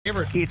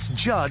Ever. It's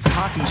Judd's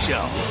Hockey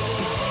Show.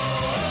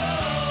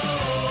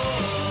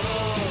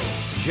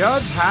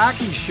 Judd's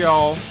Hockey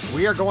Show.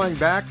 We are going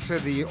back to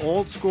the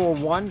old school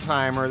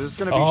one-timer. This is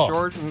going to be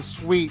short and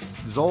sweet.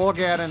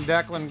 Zulgad and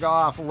Declan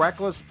Goff.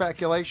 Reckless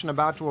speculation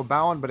about to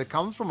abound, but it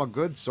comes from a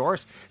good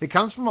source. It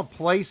comes from a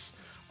place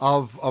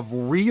of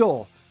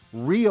real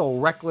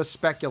reckless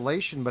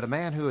speculation, but a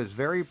man who is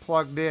very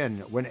plugged in.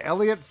 When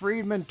Elliotte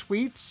Friedman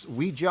tweets,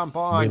 we jump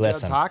on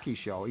Judd's Hockey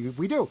Show.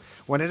 We do.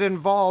 When it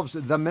involves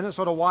the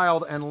Minnesota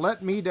Wild, and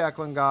let me,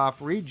 Declan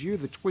Goff, read you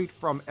the tweet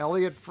from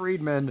Elliotte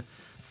Friedman.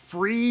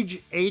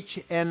 Friege,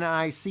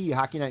 HNIC,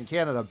 Hockey Night in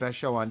Canada, best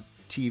show on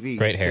TV.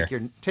 Great hair.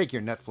 Take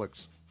your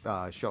Netflix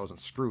shows and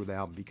screw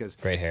them, because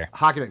great hair.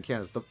 Hockey Night in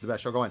Canada is the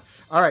best show going.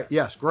 All right,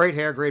 yes, great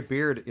hair, great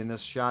beard in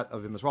this shot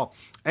of him as well.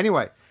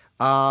 Anyway,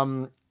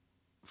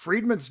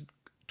 Friedman's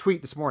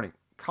tweet this morning,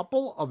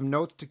 couple of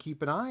notes to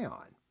keep an eye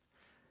on.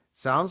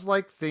 Sounds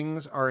like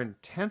things are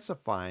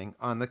intensifying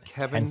on the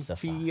Kevin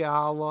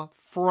Fiala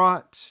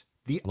front.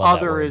 The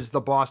other is the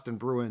Boston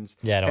Bruins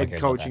head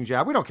coaching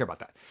job. We don't care about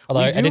that.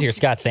 Although I did hear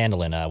Scott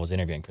Sandelin was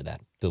interviewing for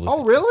that.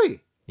 Oh, really?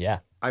 Yeah.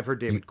 I've heard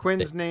David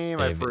Quinn's name.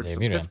 I've heard some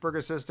Pittsburgh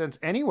assistants.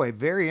 Anyway,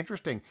 very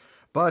interesting.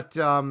 But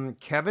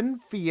Kevin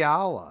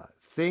Fiala,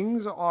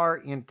 things are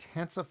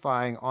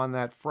intensifying on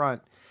that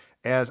front,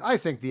 as I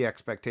think the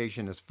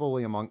expectation is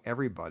fully among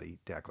everybody,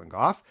 Declan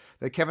Goff,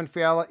 that Kevin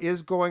Fiala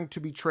is going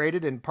to be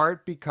traded in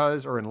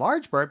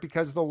large part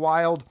because the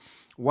Wild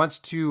wants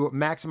to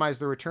maximize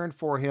the return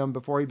for him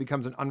before he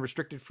becomes an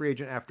unrestricted free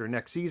agent after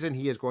next season.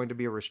 He is going to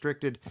be a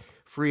restricted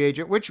free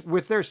agent, which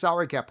with their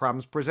salary cap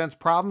problems presents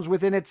problems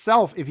within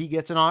itself if he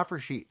gets an offer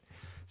sheet.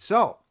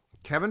 So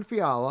Kevin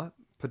Fiala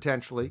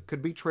potentially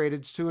could be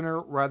traded sooner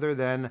rather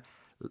than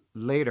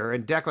later.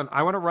 And Declan,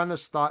 I want to run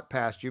this thought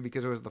past you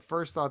because it was the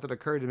first thought that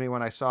occurred to me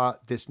when I saw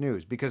this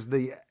news, because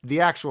the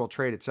actual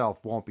trade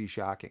itself won't be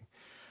shocking.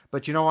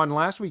 But, on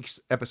last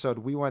week's episode,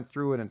 we went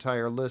through an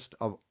entire list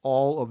of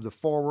all of the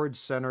forwards,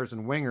 centers,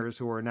 and wingers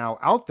who are now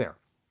out there.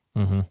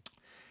 Mm-hmm.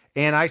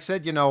 And I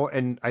said,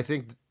 and I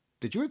think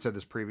that you had said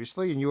this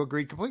previously, and you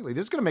agreed completely.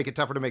 This is going to make it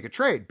tougher to make a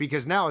trade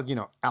because now,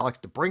 Alex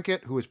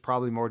DeBrincat, who is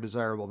probably more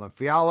desirable than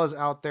Fiala's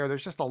out there.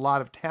 There's just a lot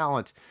of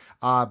talent.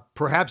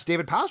 Perhaps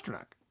David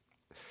Pastrnak.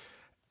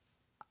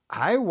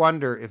 I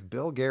wonder if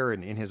Bill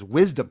Guerin, in his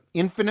wisdom,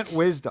 infinite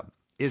wisdom,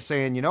 is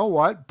saying, you know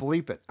what,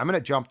 bleep it. I'm going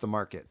to jump the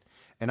market.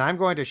 And I'm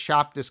going to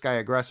shop this guy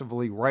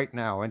aggressively right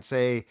now and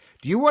say,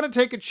 do you want to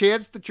take a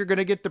chance that you're going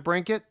to get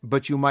DeBrincat,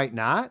 but you might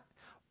not?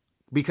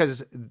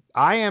 Because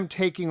I am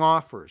taking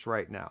offers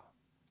right now.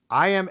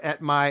 I am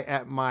at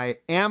my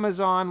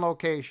Amazon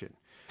location.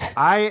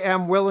 I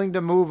am willing to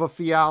move a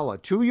Fiala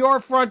to your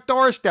front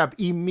doorstep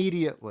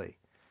immediately.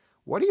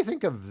 What do you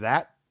think of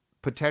that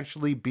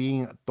potentially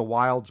being the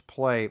Wild's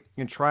play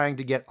in trying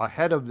to get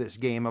ahead of this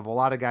game of a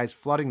lot of guys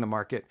flooding the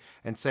market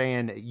and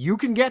saying, you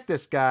can get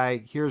this guy,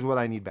 here's what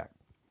I need back?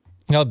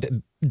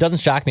 It doesn't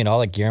shock me at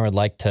all that Guerin would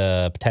like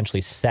to potentially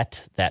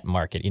set that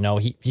market.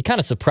 He kind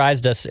of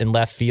surprised us in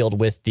left field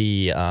with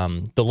the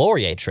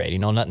Laurier trade.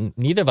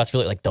 Neither of us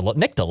really like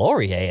Nick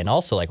Delorier, and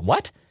also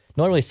what?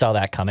 No one really saw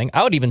that coming.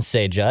 I would even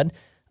say, Judd,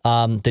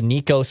 the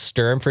Nico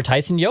Sturm for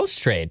Tyson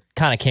Yost trade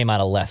kind of came out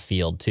of left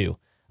field too.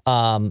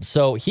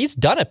 So he's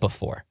done it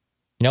before.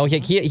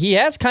 He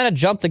has kind of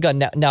jumped the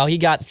gun. Now he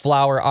got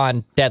Flower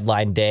on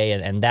deadline day,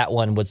 and that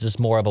one was just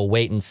more of a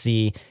wait and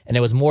see. And it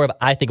was more of,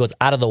 I think it was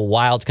out of the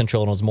Wild's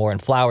control and was more in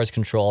Flower's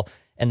control.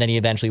 And then he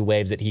eventually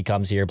waves it. He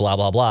comes here, blah,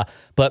 blah, blah.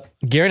 But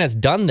Guerin has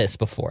done this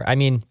before. I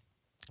mean,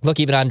 look,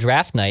 even on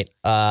draft night,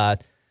 the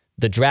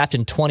draft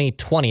in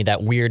 2020,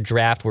 that weird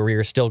draft where we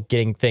were still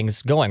getting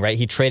things going, right?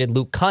 He traded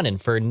Luke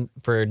Cunnin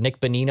for Nick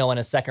Bonino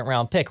and a second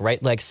round pick,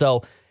 right?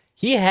 So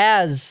he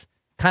has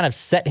kind of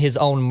set his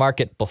own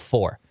market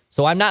before.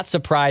 So I'm not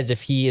surprised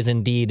if he is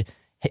indeed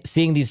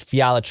seeing these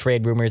Fiala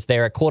trade rumors.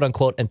 They're quote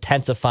unquote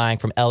intensifying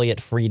from Elliotte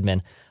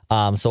Friedman.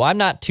 So I'm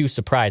not too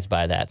surprised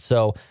by that.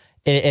 So,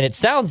 and it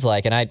sounds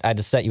like, and I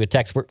just sent you a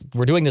text.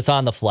 We're doing this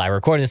on the fly. We're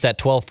recording this at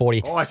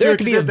 12:40. Oh, I see what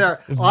you did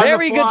there.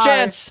 Very good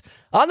chance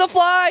on the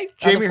fly.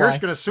 Jamie Hirsch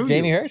going to sue you.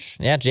 Jamie Hirsch.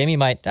 Yeah, Jamie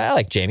might. I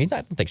like Jamie.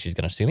 I don't think she's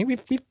going to sue me.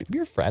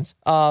 We're friends.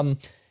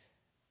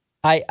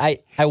 I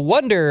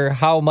wonder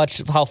how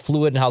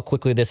fluid and how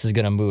quickly this is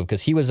going to move,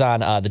 because he was on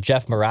the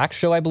Jeff Marak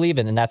show, I believe,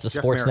 and that's a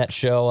Sportsnet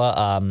show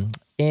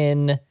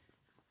in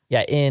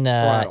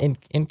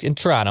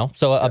Toronto.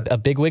 So a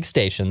bigwig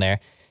station there.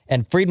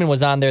 And Friedman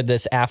was on there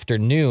this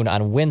afternoon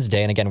on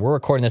Wednesday. And again, we're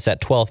recording this at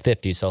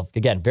 12:50. So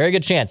again, very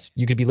good chance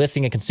you could be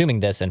listening and consuming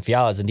this, and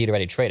Fiala is indeed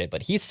already traded.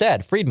 But he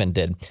said, Friedman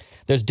did,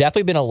 there's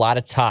definitely been a lot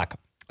of talk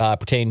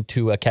pertaining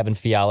to Kevin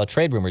Fiala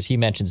trade rumors. He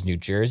mentions New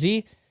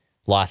Jersey,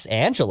 Los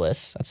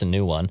Angeles, that's a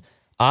new one,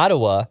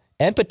 Ottawa,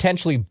 and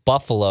potentially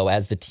Buffalo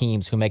as the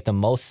teams who make the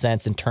most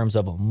sense in terms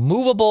of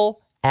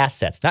movable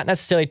assets. Not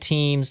necessarily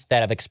teams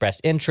that have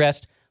expressed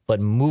interest, but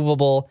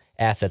movable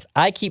assets.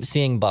 I keep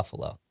seeing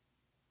Buffalo.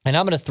 And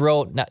I'm going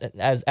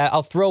to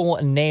I'll throw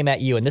a name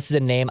at you, and this is a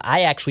name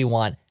I actually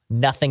want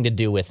nothing to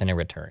do with in a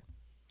return.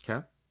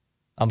 Okay.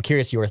 I'm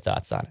curious your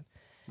thoughts on it.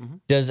 Mm-hmm.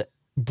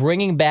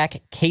 bringing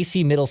back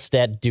Casey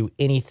Middlestead do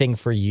anything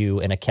for you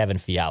in a Kevin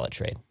Fiala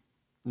trade?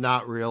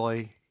 Not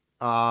really.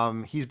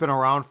 He's been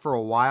around for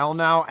a while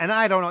now, and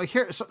I don't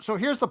know. So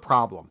here's the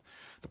problem.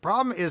 The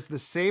problem is the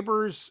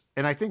Sabres,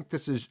 and I think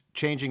this is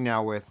changing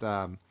now with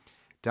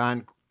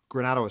Don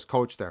Granato as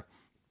coach there,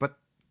 but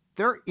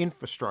their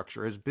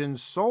infrastructure has been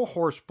so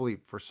horse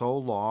bleep for so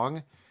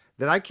long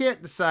that I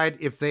can't decide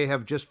if they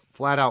have just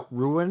flat out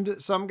ruined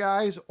some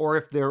guys or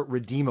if they're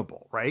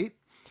redeemable, right?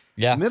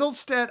 Yeah.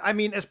 Middlestead, I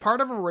mean, as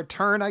part of a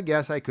return, I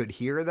guess I could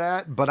hear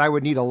that, but I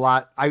would need a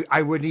lot.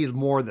 I would need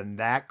more than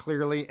that,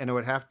 clearly, and it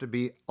would have to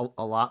be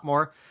a lot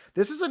more.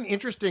 This is an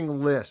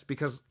interesting list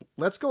because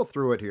let's go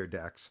through it here,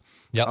 Dex.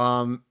 Yep.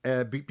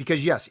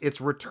 Because, yes, it's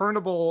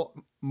returnable,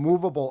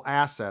 movable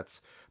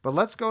assets, but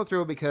let's go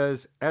through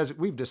because, as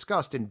we've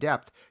discussed in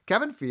depth,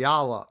 Kevin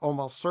Fiala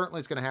almost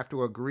certainly is going to have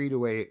to agree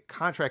to a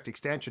contract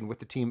extension with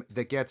the team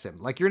that gets him.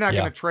 Like, you're not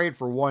going to trade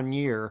for 1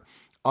 year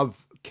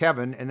of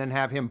Kevin and then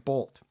have him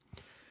bolt.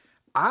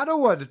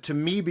 Ottawa, to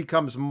me,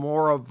 becomes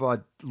more of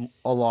a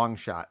long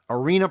shot.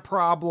 Arena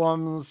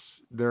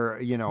problems.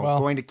 They're,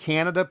 going to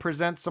Canada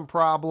presents some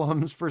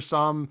problems for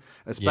some,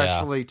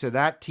 especially to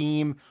that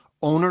team.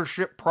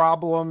 Ownership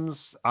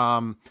problems.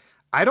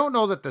 I don't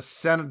know that the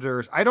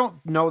Senators, I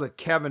don't know that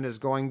Kevin is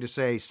going to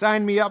say,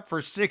 sign me up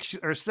for 6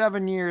 or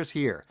 7 years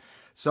here.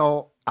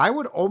 So I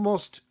would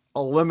almost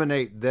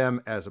eliminate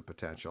them as a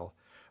potential.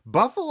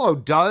 Buffalo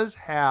does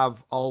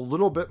have a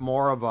little bit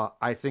more of a,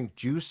 I think,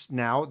 juice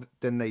now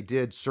than they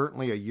did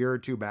certainly a year or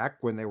two back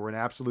when they were an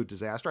absolute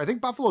disaster. I think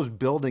Buffalo's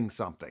building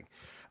something.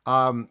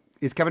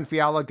 Is Kevin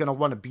Fiala going to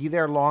want to be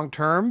there long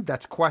term?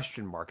 That's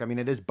question mark. I mean,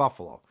 it is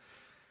Buffalo.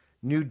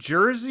 New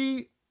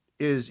Jersey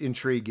is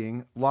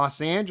intriguing.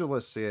 Los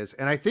Angeles is.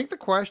 And I think the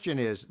question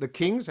is, the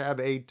Kings have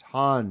a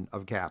ton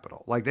of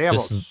capital. Like they have,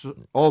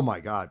 oh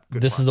my God.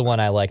 This is the one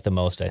I like the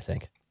most, I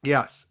think.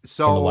 Yes.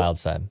 So on the wild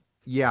side.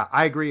 Yeah,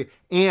 I agree.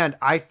 And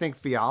I think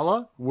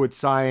Fiala would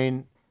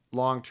sign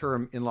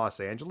long-term in Los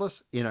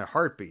Angeles in a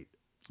heartbeat.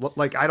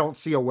 Like, I don't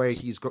see a way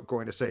he's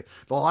going to say,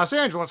 the Los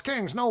Angeles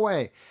Kings, no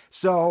way.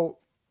 So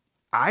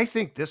I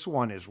think this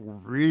one is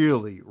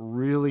really,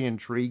 really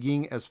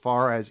intriguing as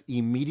far as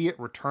immediate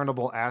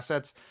returnable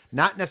assets,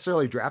 not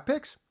necessarily draft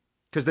picks,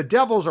 because the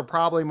Devils are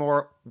probably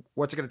more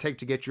what's it going to take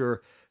to get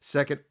your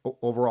second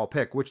overall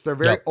pick, which they're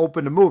very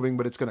open to moving,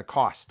 but it's going to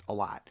cost a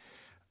lot.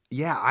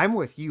 Yeah, I'm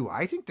with you.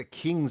 I think the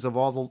Kings of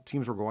all the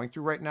teams we're going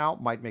through right now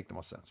might make the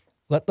most sense.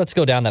 Let's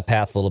go down that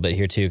path a little bit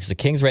here too, because the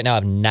Kings right now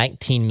have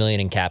 $19 million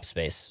in cap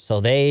space,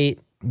 so they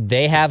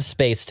have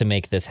space to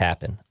make this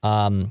happen.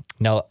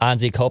 No,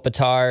 Anze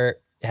Kopitar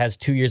has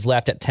 2 years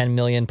left at $10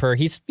 million per.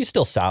 He's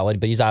still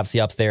solid, but he's obviously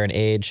up there in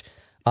age.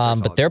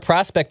 But their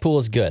prospect pool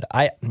is good.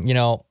 Alex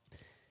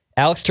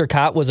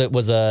Turcotte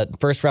was a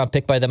first round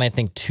pick by them, I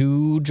think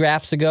 2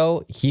 drafts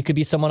ago. He could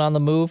be someone on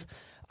the move.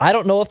 I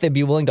don't know if they'd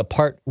be willing to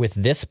part with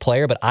this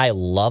player, but I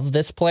love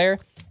this player,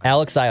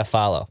 Alex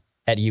Iafallo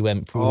at who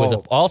was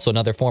also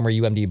another former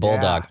UMD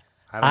Bulldog.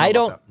 Yeah, I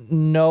don't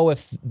know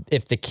if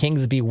the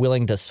Kings would be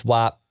willing to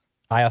swap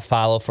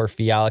Iafallo for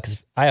Fiala,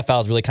 because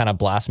Iafallo is really kind of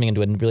blossoming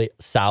into a really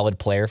solid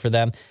player for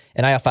them,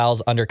 and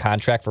Iafallo's under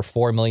contract for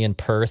 $4 million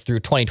per through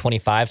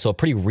 2025, so a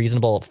pretty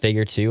reasonable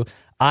figure too.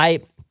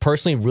 I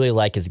personally really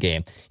like his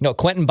game.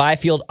 Quentin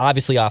Byfield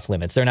obviously off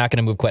limits. They're not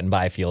going to move Quentin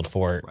Byfield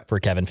for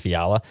Kevin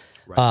Fiala.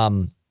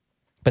 Right.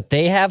 But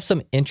they have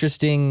some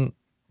interesting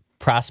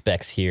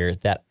prospects here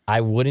that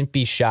I wouldn't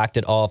be shocked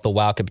at all if the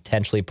Wild could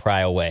potentially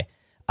pry away.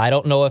 I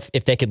don't know if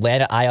they could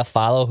land at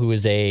Iafallo, who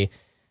is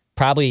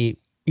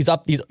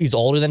he's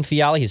older than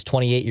Fiala. He's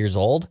 28 years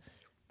old,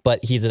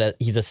 but he's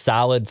a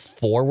solid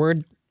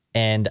forward,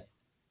 and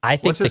I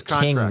think the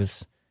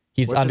Kings.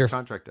 What's under his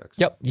contract.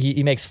 Yep,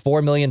 he makes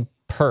 $4 million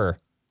per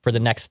for the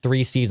next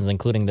 3 seasons,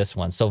 including this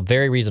one. So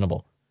very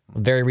reasonable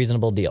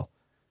deal.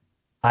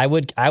 I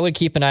would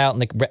keep an eye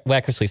out,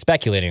 recklessly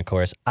speculating, of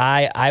course.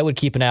 I would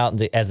keep an eye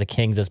out as the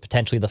Kings as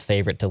potentially the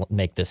favorite to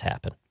make this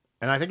happen.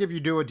 And I think if you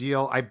do a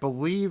deal, I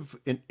believe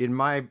in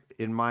my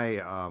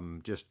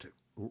just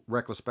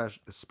reckless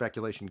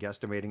speculation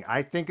guesstimating,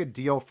 I think a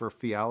deal for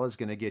Fiala is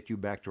going to get you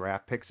back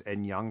draft picks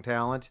and young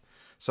talent.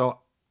 So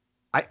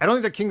I don't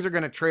think the Kings are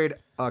going to trade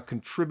a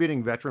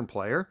contributing veteran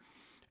player,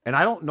 and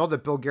I don't know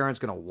that Bill Guerin's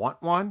going to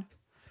want one.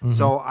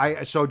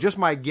 Mm-hmm. So just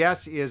my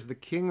guess is the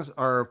Kings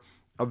are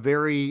a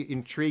very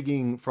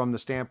intriguing from the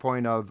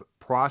standpoint of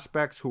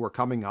prospects who are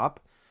coming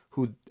up,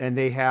 and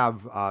they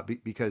have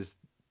because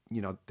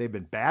they've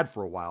been bad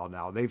for a while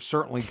now. They've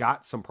certainly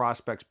got some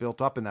prospects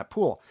built up in that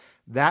pool.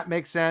 That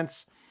makes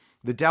sense.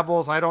 The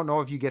Devils, I don't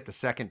know if you get the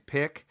second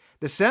pick.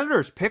 The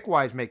Senators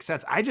pick-wise makes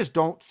sense. I just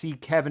don't see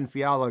Kevin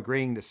Fiala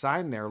agreeing to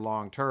sign there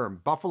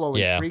long-term. Buffalo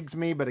intrigues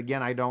me, but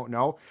again, I don't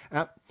know.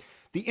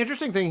 The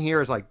interesting thing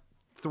here is like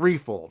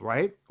threefold,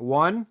 right?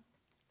 One,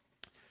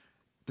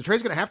 the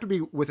trade's going to have to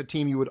be with a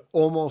team you would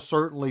almost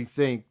certainly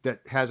think that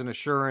has an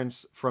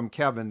assurance from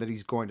Kevin that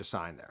he's going to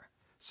sign there.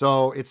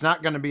 So it's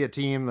not going to be a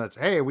team that's,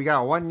 hey, we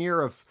got 1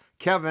 year of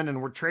Kevin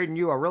and we're trading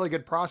you a really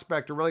good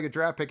prospect, a really good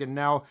draft pick, and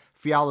now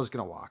Fiala's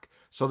going to walk.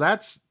 So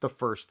that's the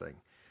first thing.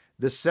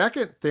 The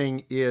second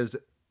thing is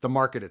the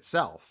market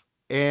itself.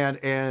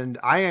 And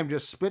I am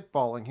just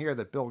spitballing here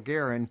that Bill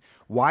Guerin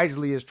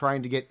wisely is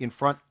trying to get in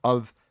front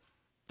of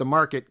the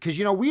market because,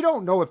 we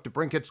don't know if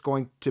DeBrincat's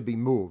going to be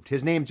moved.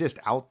 His name's just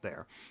out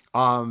there.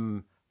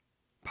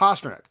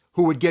 Pasternak,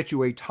 who would get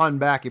you a ton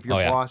back if you're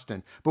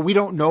Boston, but we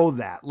don't know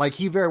that. Like,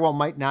 he very well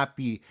might not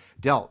be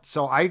dealt.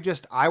 So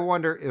I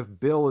wonder if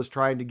Bill is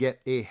trying to get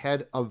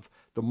ahead of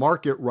the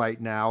market right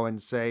now and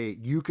say,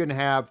 you can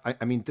have,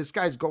 I mean, this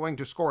guy's going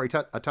to score a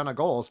ton of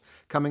goals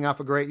coming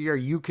off a great year.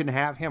 You can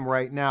have him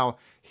right now.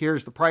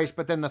 Here's the price.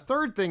 But then the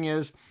third thing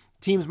is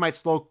teams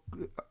might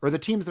the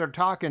teams that are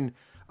talking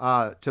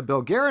to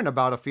Bill Guerin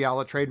about a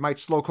Fiala trade might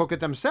slow cook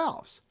it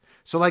themselves.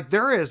 So, like,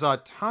 there is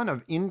a ton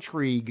of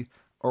intrigue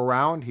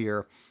around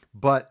here,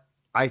 but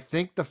I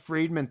think the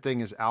Friedman thing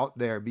is out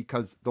there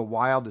because the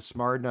Wild is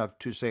smart enough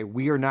to say,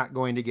 we are not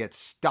going to get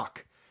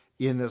stuck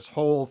in this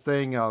whole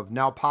thing of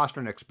now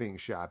Pasternak's being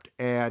shopped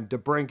and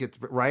DeBrincat's,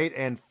 right?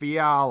 And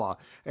Fiala.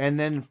 And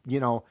then,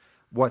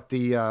 what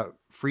the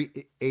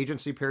free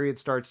agency period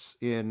starts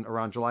in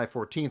around July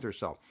 14th or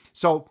so.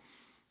 So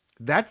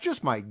that's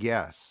just my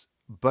guess,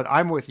 but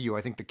I'm with you.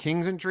 I think the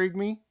Kings intrigue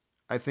me.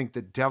 I think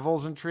the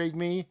Devils intrigue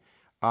me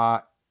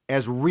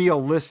as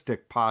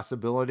realistic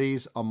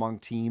possibilities among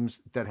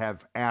teams that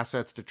have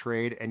assets to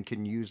trade and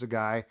can use a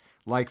guy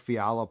like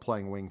Fiala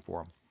playing wing for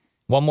them.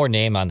 One more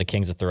name on the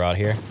Kings to throw out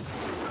here.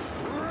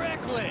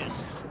 Reckless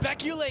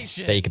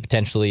speculation. That you could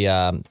potentially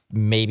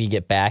maybe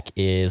get back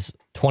is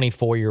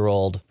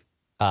 24-year-old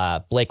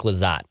Blake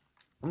Lizotte,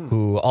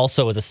 who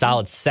also is a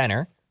solid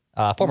center,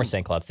 former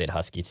St. Cloud State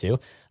Husky too,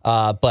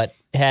 but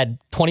had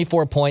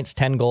 24 points,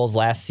 10 goals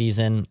last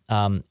season.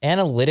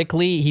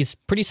 Analytically, he's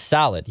pretty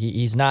solid.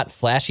 He's not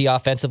flashy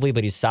offensively,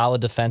 but he's solid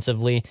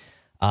defensively.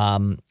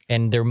 And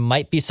there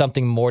might be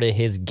something more to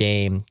his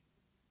game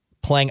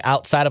playing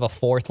outside of a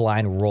fourth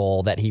line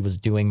role that he was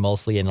doing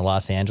mostly in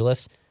Los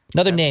Angeles.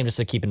 Another name just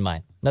to keep in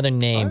mind. Another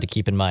name to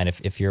keep in mind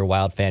if you're a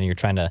Wild fan and you're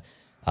trying to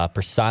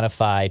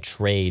personify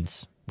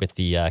trades with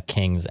the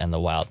Kings and the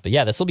Wild. But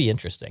yeah, this will be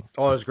interesting.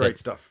 Oh, that's great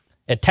stuff.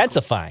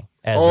 Intensifying,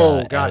 as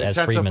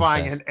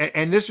intensifying. Friedman says.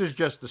 And this is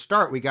just the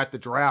start. We got the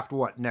draft,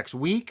 next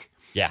week?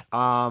 Yeah.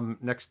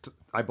 Next,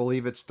 I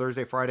believe it's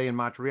Thursday, Friday in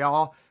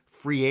Montreal.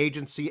 Free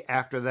agency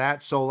after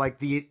that. So, like,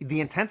 the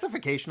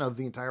intensification of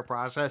the entire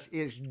process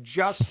is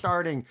just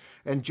starting.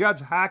 And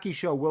Judd's Hockey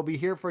Show will be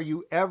here for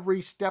you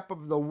every step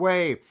of the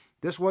way.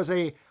 This was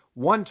a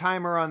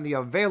one-timer on the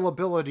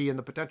availability and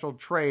the potential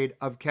trade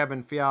of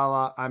Kevin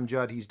Fiala. I'm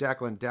Judd. He's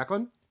Declan.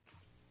 Declan?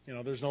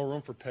 There's no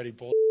room for petty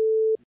bull.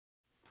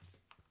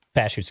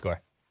 Pass, shoot,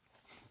 score.